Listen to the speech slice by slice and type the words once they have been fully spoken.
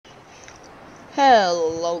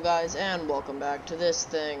Hello guys, and welcome back to this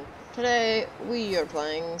thing. Today we are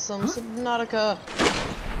playing some Subnautica.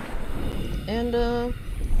 And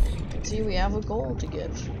see, we have a goal to get.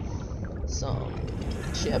 Some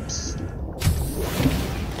chips,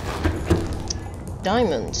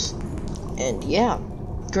 diamonds, and yeah,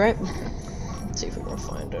 great. Let's see if we can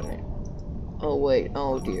find any. Oh wait,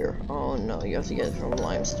 oh dear, oh no, you have to get it from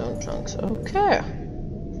limestone chunks. Okay.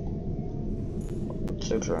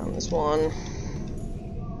 Search around this one.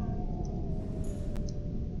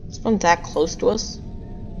 This one's that close to us.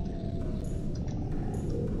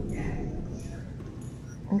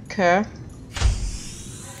 Okay.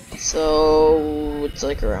 So it's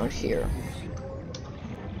like around here.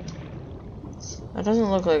 That doesn't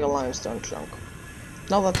look like a limestone chunk.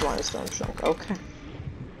 No, that's a limestone chunk. Okay.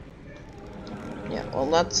 Yeah, well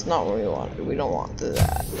that's not what we want. We don't want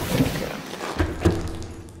that. Okay.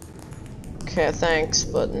 Okay, thanks,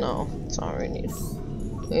 but no, that's not what we need.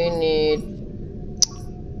 We need...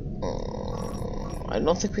 I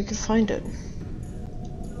don't think we could find it.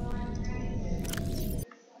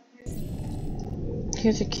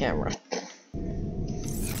 Here's a camera.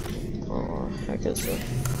 Oh, heck is it?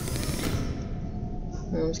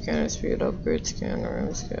 Room scanner, speed upgrade scanner,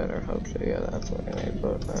 room scanner, hopefully, yeah, that's what we need,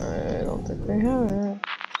 but I don't think we have it.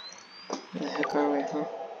 Where the heck are we, huh?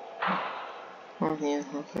 Oh, yeah,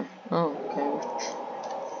 okay. Oh, okay.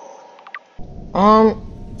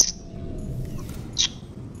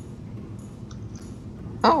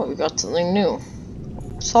 Oh, we got something new.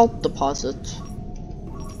 Salt deposit.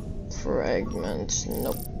 Fragments.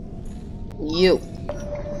 Nope. You.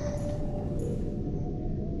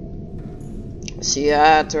 See,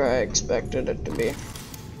 that's where I expected it to be.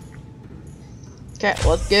 Okay,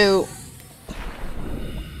 let's go.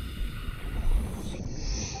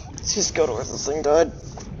 Let's just go to where this thing died.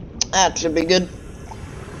 That should be good.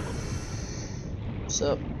 What's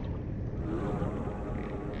up?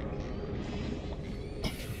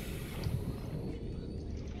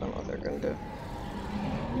 I don't know what they're gonna do.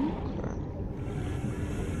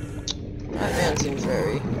 That man seems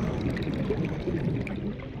very...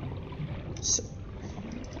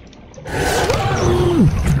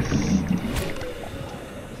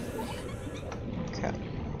 Okay.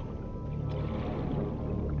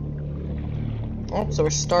 Oh, so we're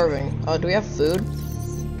starving. Do we have food?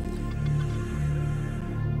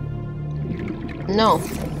 No.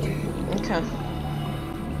 Okay.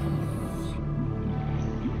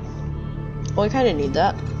 Well, we kind of need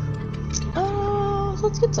that.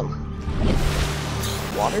 Let's get some.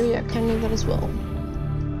 Water, yeah, kind of need that as well.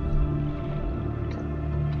 Okay.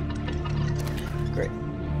 Great.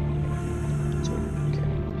 So, okay.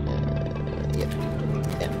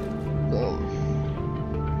 Yeah. Boom.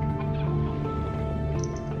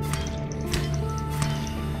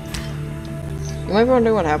 You might be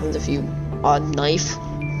wondering what happens if you knife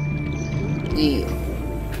the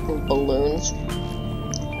balloons. I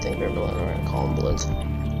think they're balloons, we're gonna call them balloons.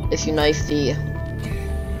 If you knife the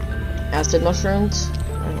acid mushrooms,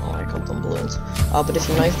 I don't know why I call them balloons. But if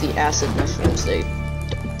you knife the acid mushrooms, they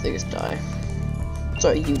just die.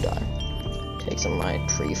 Sorry, you die. Take some of my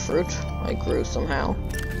tree fruit I grew somehow.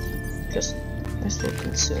 Just I still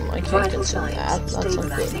consume. I can't consume that. That's not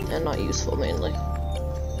good and not useful mainly.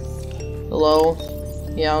 Hello?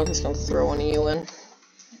 Yeah, I'm just gonna throw one of you in.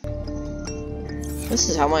 This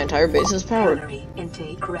is how my entire base is powered. Calorie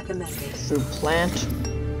intake recommended. Through plant.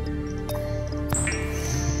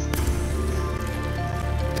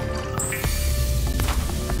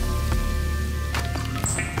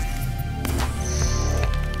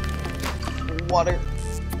 Water.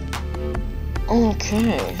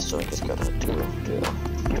 Okay, so I just gotta do.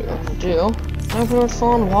 Now put it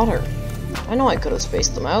fall in water. I know I could have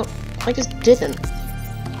spaced them out. I just didn't.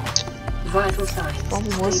 Vital signs.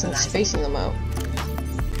 Probably worse than spacing them out.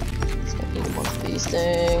 Just gonna eat a bunch of these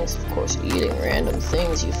things. Of course, eating random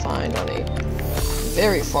things you find on a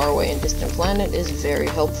very far away and distant planet is very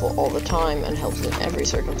helpful all the time and helps in every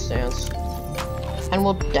circumstance. And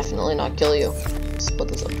will definitely not kill you. Split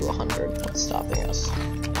this up to 100. What's stopping us?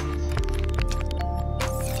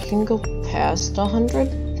 You can go past 100?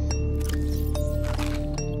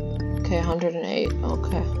 Okay, 108.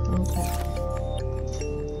 Okay.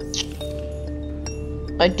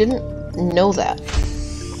 I didn't know that.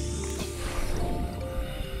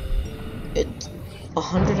 It's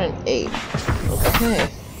 108. Okay.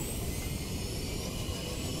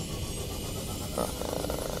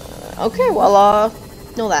 Okay, well,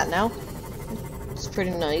 know that now. It's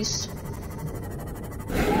pretty nice.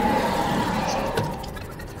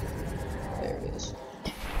 There it is.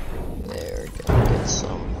 There, go get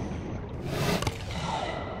some.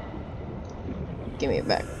 Give me it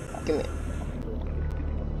back. Give me it.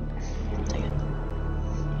 Dang it.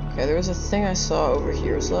 Okay, there was a thing I saw over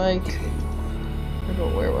here. It was like... I don't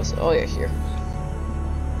know where was it? Oh yeah, here.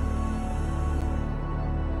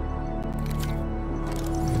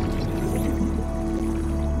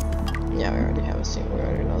 Yeah, we already have a scene. We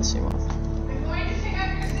already know the scene off.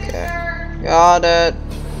 Okay. Got it.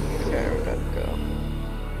 Okay, we gotta go.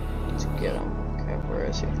 Let's get him. Okay, where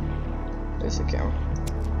is he? There's the camera.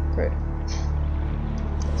 Great.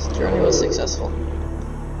 This journey was successful.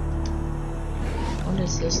 What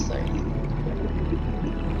is this thing?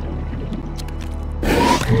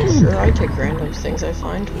 Sure, I take random things I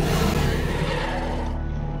find.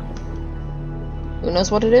 Who knows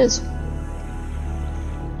what it is?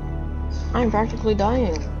 I'm practically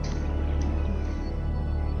dying.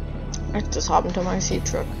 I just hop into my sea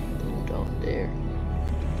truck. Don't dare.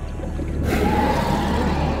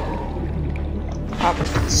 Hop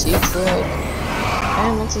into the sea truck.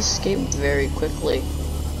 And let's escape very quickly.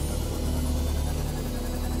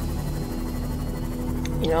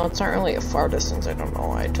 You know, it's not really a far distance. I don't know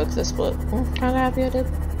why I took this, but I'm kinda happy I did.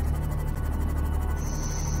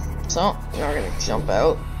 So, now we're gonna jump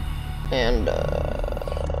out. And,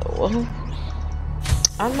 well,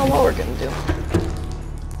 I don't know what we're gonna do.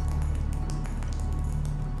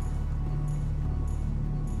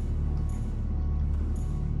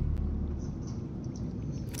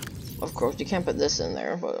 Of course, you can't put this in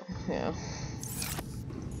there, but yeah.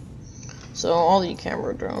 So all the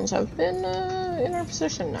camera drones have been in our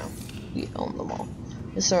position now. We own them all.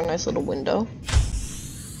 This is our nice little window.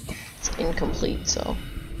 It's incomplete, so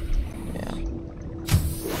yeah.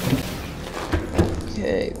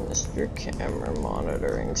 Okay, Mr. Camera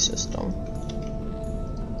Monitoring System.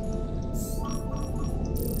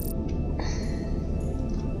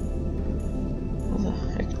 Where the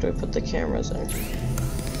heck do I put the cameras in?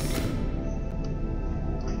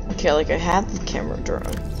 Okay, like I had the camera drone,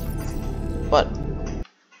 but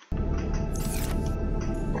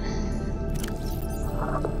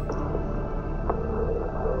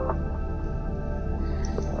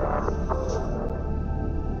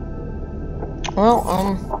well,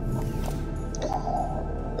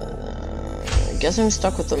 I guess I'm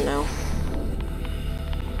stuck with them now.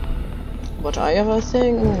 But I have a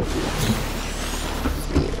thing.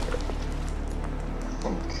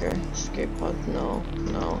 Okay, escape pod, no,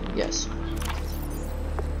 yes.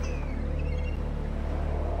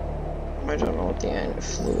 I don't know what the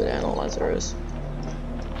fluid analyzer is.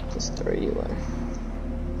 Just throw you in.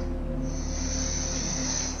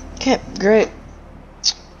 Okay, great.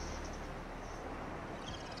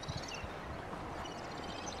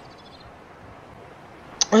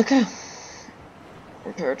 Okay.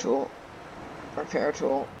 Repair tool. Repair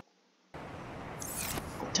tool.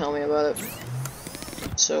 Tell me about it.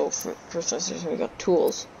 So, for first session we got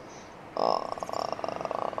tools.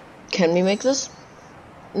 Can we make this?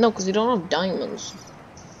 No, because we don't have diamonds.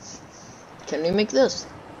 Can we make this?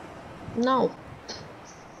 No.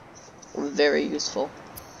 Very useful.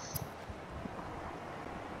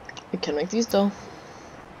 We can make these though.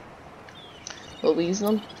 Will we use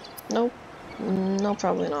them? Nope. No,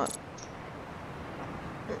 probably not.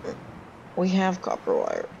 We have copper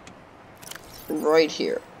wire. Right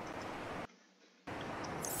here.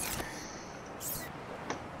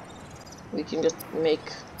 We can just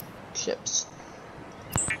make ships.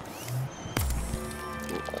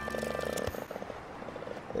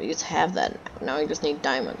 We just have that now. Now we just need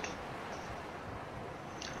diamond.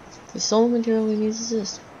 The sole material we need is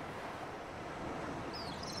this.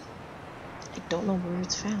 I don't know where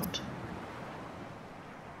it's found.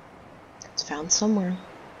 It's found somewhere.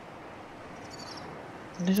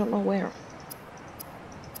 And I don't know where.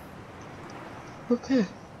 Okay.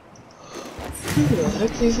 Where the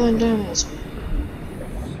heck do you find diamonds?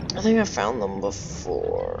 I think I found them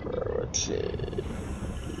before. Let's see.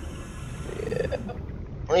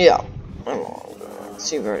 Yeah. Let's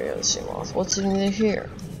see if we already have a sea moth. What's in here?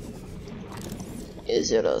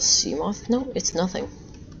 Is it a sea moth? No, it's nothing.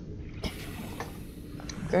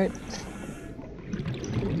 Great.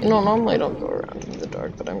 You know, normally I don't go around in the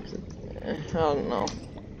dark, but I don't know.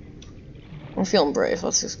 I'm feeling brave.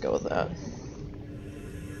 Let's just go with that.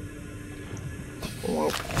 Whoa.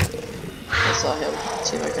 I saw him. Let's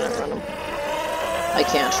see if I can outrun him. I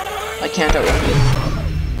can't. I can't outrun him.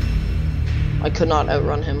 I could not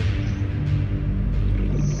outrun him.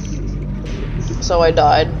 So I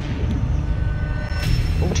died.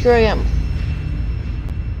 But here I am.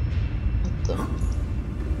 What the?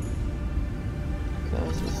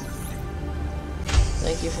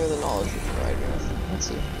 Thank you for the knowledge you provide me with. Let's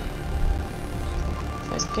see.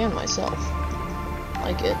 If I scan myself.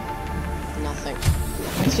 Like it. Nothing.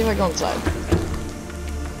 Let's see if I go inside.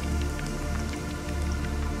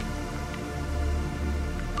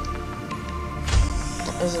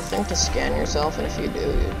 There's a thing to scan yourself, and if you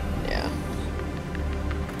do, yeah.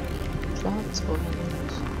 Lots of those.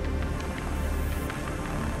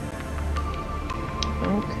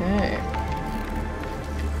 Okay.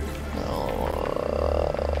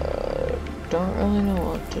 Don't really know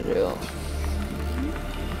what to do.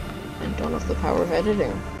 I don't have the power of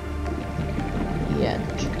editing.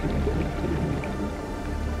 Yet.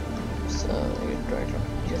 So, you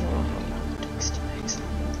don't know how text makes.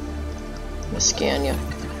 I'm gonna scan you.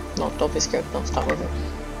 No, don't be scared. No, stop moving.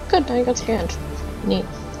 Good, now you got scanned. Neat.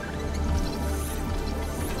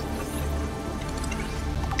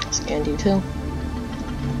 Scanned you too.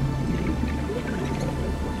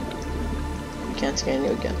 Can't scan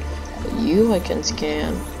you again. But you, I can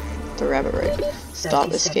scan the rabbit rig.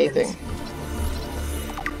 Stop escaping.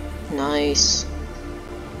 Nice.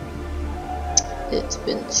 It's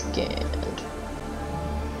been scanned.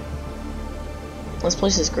 This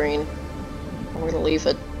place is green. I'm gonna leave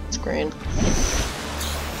it. It's green.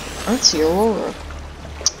 That's the Aurora.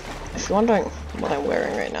 If you're wondering what I'm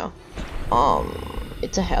wearing right now,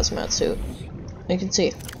 it's a hazmat suit. You can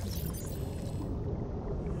see.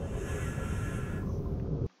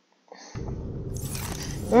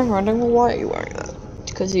 You're wondering, well, why are you wearing that?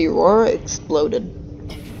 Because the Aurora exploded.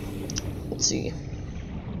 Let's see.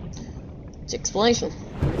 It's explanation.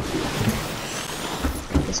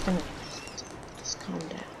 Just calm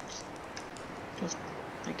down.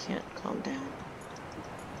 I can't calm down.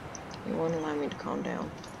 You won't allow me to calm down.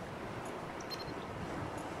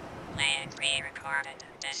 Land pre-recorded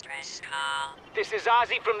distress call. This is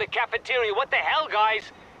Ozzy from the cafeteria. What the hell,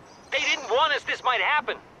 guys? They didn't warn us this might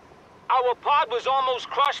happen. Our pod was almost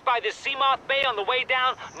crushed by this Seamoth Bay on the way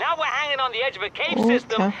down. Now we're hanging on the edge of a cave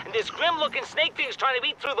system, and this grim-looking snake thing's trying to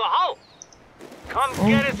eat through the hull. Come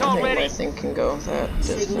get us already. I think can go that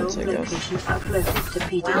distance, I guess.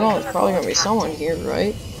 Well, Well, there's probably gonna be someone here,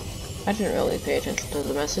 right? I didn't really pay attention to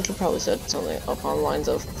the message. It probably said something up on the lines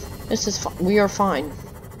of, "This is we are fine."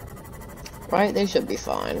 Right? They should be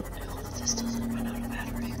fine. I hope this doesn't run out of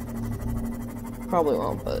battery. Probably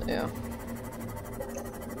won't, but yeah.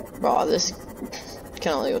 Bro, this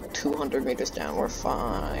can only go 200 meters down. We're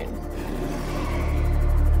fine.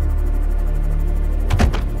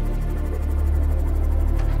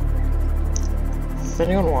 If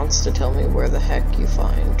anyone wants to tell me where the heck you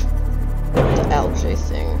find the algae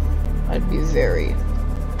thing, I'd be very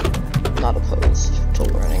not opposed to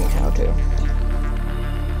learning how to.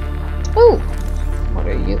 Ooh! What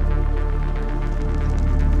are you?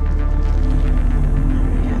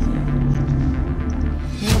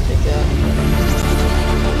 I'll take that.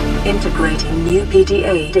 integrating new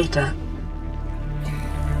PDA data.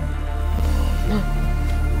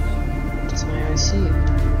 That's my IC.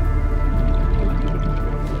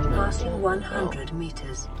 Passing 100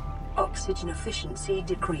 meters. Oxygen efficiency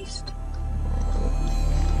decreased.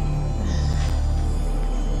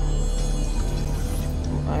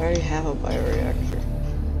 I already have a bioreactor.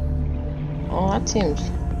 Oh, that seems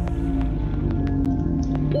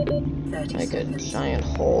 30 like a seconds. giant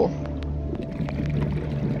hole.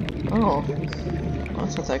 Oh,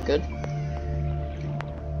 that's not that good.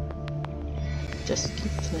 Just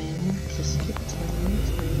keep playing, just keep playing.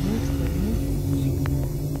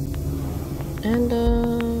 And,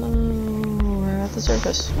 we're at the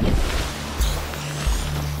surface.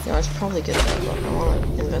 Yeah, I should probably get that, but I want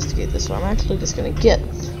to investigate this, so I'm actually just gonna get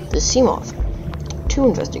the Seamoth to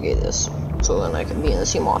investigate this, so then I can be in the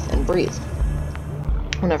Seamoth and breathe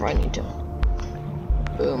whenever I need to.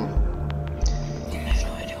 Boom. I have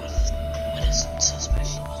no idea what is so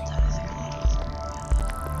special about that. I think a lot of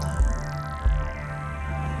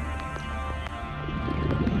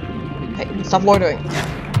Hey, stop loitering.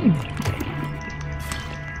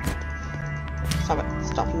 Stop it.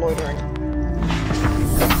 Stop loitering.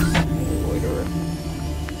 Loiterer.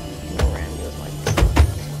 No ram with my...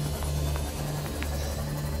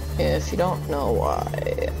 If you don't know why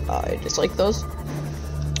I dislike those,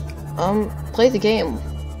 play the game.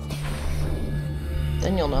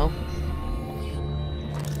 Then you'll know.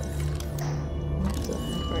 What the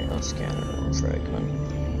heck? Right, I'll scanner and fragment.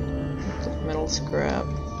 Metal scrap.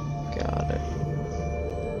 Got it.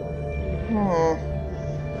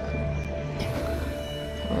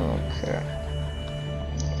 Okay.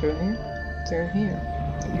 Through here? Through here.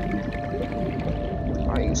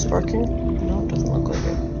 Are you sparking? No, it doesn't look like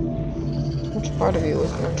it. Which part of you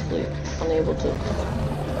is mentally unable to... I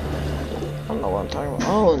don't know what I'm talking about.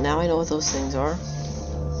 Oh, now I know what those things are.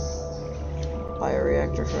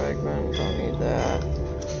 Bioreactor fragment, don't need that.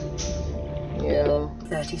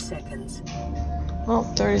 30 seconds. Oh,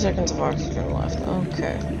 30 seconds of oxygen left.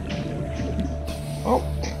 Okay. Oh.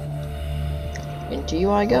 Into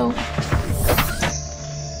you I go.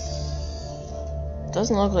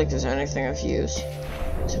 Doesn't look like there's anything of use.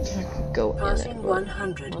 Except if I could go in it. Passing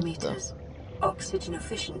 100 meters. Oxygen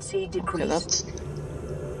efficiency decreased. Okay, that's...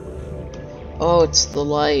 Oh, it's the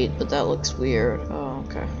light, but that looks weird. Oh,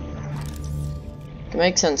 okay. It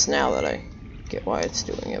makes sense now that I get why it's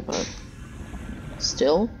doing it, but...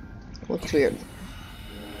 Still? It looks weird.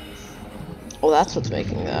 Oh, that's what's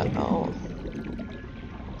making that. Oh.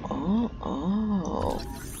 Oh.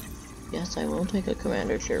 Yes, I will take a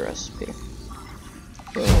commander chair recipe.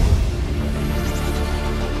 Boom.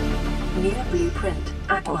 New blueprint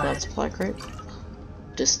Oh, acquired. that's supply crate.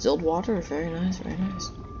 Distilled water, very nice, very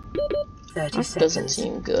nice. 30 That seconds. doesn't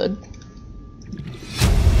seem good.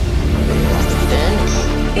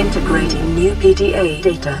 Bench. Integrating new PDA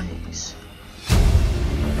data. Nice.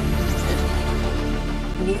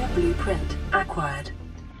 New blueprint acquired.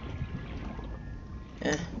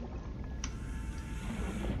 Eh.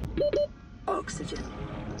 Oxygen.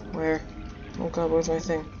 Where? Oh god, where's my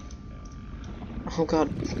thing? Oh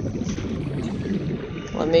god.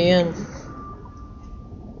 Let me in.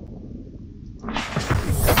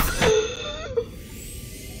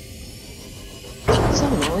 So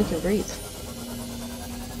now we can breathe.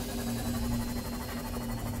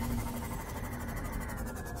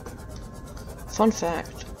 Fun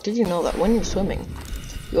fact, did you know that when you're swimming,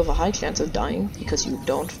 you have a high chance of dying because you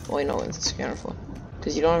don't... Oh, I know it's a scanner flow.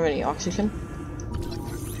 Because you don't have any oxygen?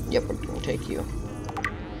 Yep, we're gonna take you.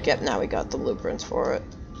 Yep, now we got the blueprints for it.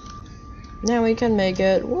 Now we can make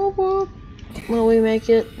it. Whoop whoop. Will we make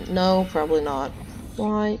it? No, probably not.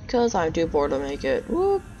 Why? Because I'm too bored to make it.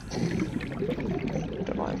 Whoop. Don't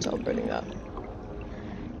know why I'm celebrating that.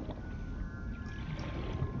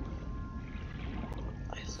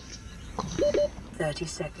 Wow. 30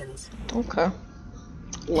 seconds. Okay.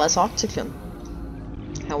 Less oxygen.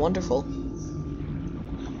 How wonderful.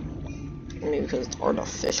 Maybe because it's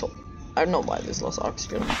artificial. I don't know why there's less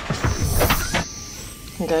oxygen.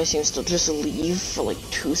 The guy seems to just leave for like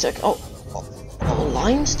 2 seconds. Oh,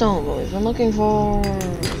 limestone, what we've been looking for.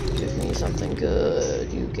 Give me something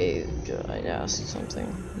good. You gave. I'd ask something.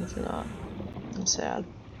 If not, I'm sad.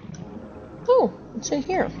 Oh, it's in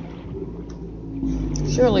here.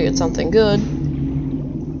 Surely it's something good.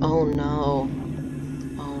 Oh no.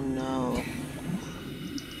 Oh no.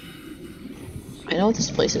 I know what this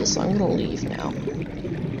place is, so I'm gonna leave now.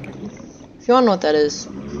 If you wanna know what that is,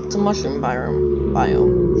 it's a mushroom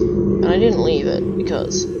biome. And I didn't leave it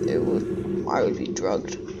because I would be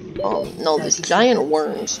drugged. No, there's giant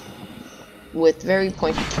worms with very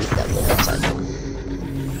pointy teeth that live inside them.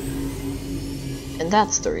 And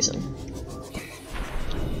that's the reason.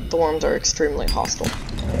 The worms are extremely hostile.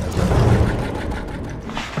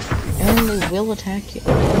 And they will attack you.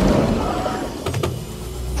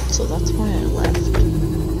 So that's why I left.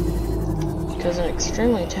 Because an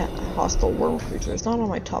extremely hostile worm creature is not on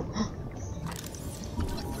my top.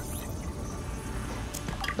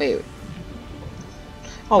 Wait.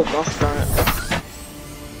 Oh gosh darn it.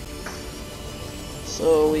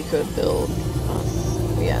 So we could build...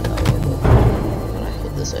 yeah, no, I'm gonna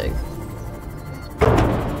hit this egg.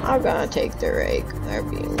 I'm gonna take their egg. They're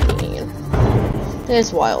being mean.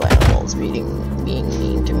 This wild animal's being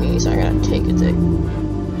mean to me, so I'm gonna take its egg.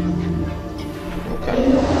 Okay.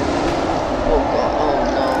 Oh god, oh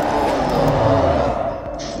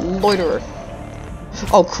no. Loiterer.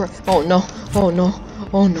 Oh crap, oh no, oh no,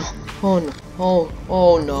 oh no, oh no, oh no,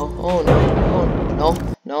 oh no, oh no, no,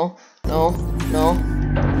 no, no, oh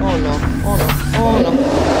no, oh no, oh no.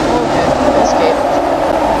 Okay, escape.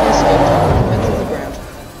 Went through the ground.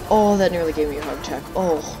 Oh, that nearly gave me a heart attack.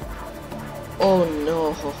 Oh. Oh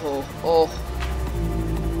no, oh.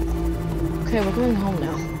 Okay, we're going home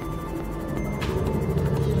now.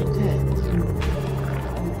 Okay.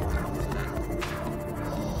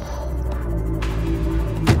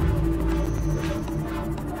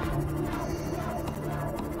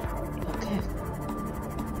 Okay,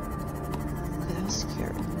 that was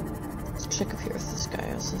scary. Let's check up here if this guy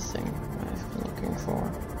has the thing I've been looking for.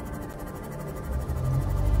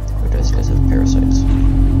 Or does this guy have parasites?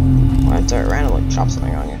 Why did I randomly chop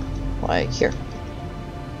something on you? Like, here.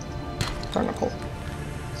 Barnacle.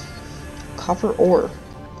 Copper ore.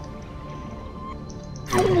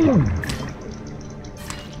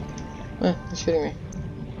 You're shooting me.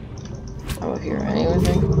 How about here?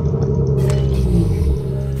 Anything?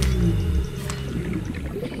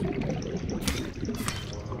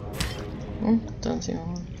 Doesn't seem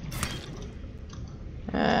one.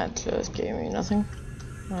 That just gave me nothing.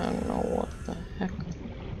 I don't know what the heck.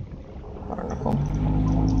 barnacle.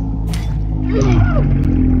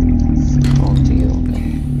 Talk to you.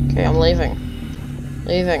 Okay, I'm leaving.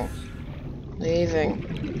 Leaving. What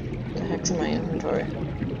the heck's in my inventory?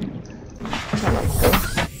 Come on, go.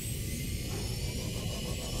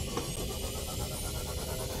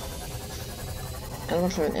 I don't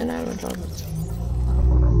want to have an inanimate object.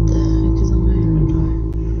 What the heck is in my inventory?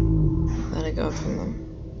 That I got from them.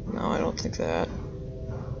 No, I don't think that.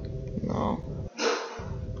 No.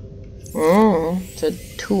 It said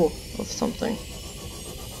 2 of something. I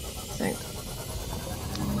think.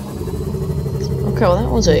 Okay, well that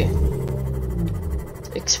was a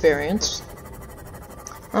experience.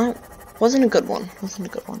 Wasn't a good one.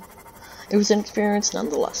 It was an experience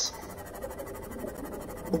nonetheless.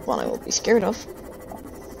 One I won't be scared of.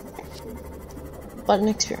 But an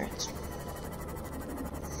experience.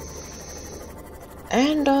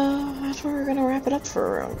 And that's where we're gonna wrap it up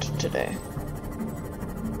for around today.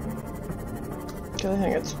 I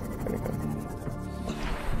think it's pretty good.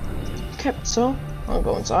 Okay, so I'll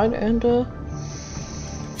go inside and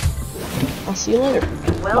I'll see you later.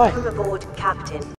 Welcome aboard, Captain.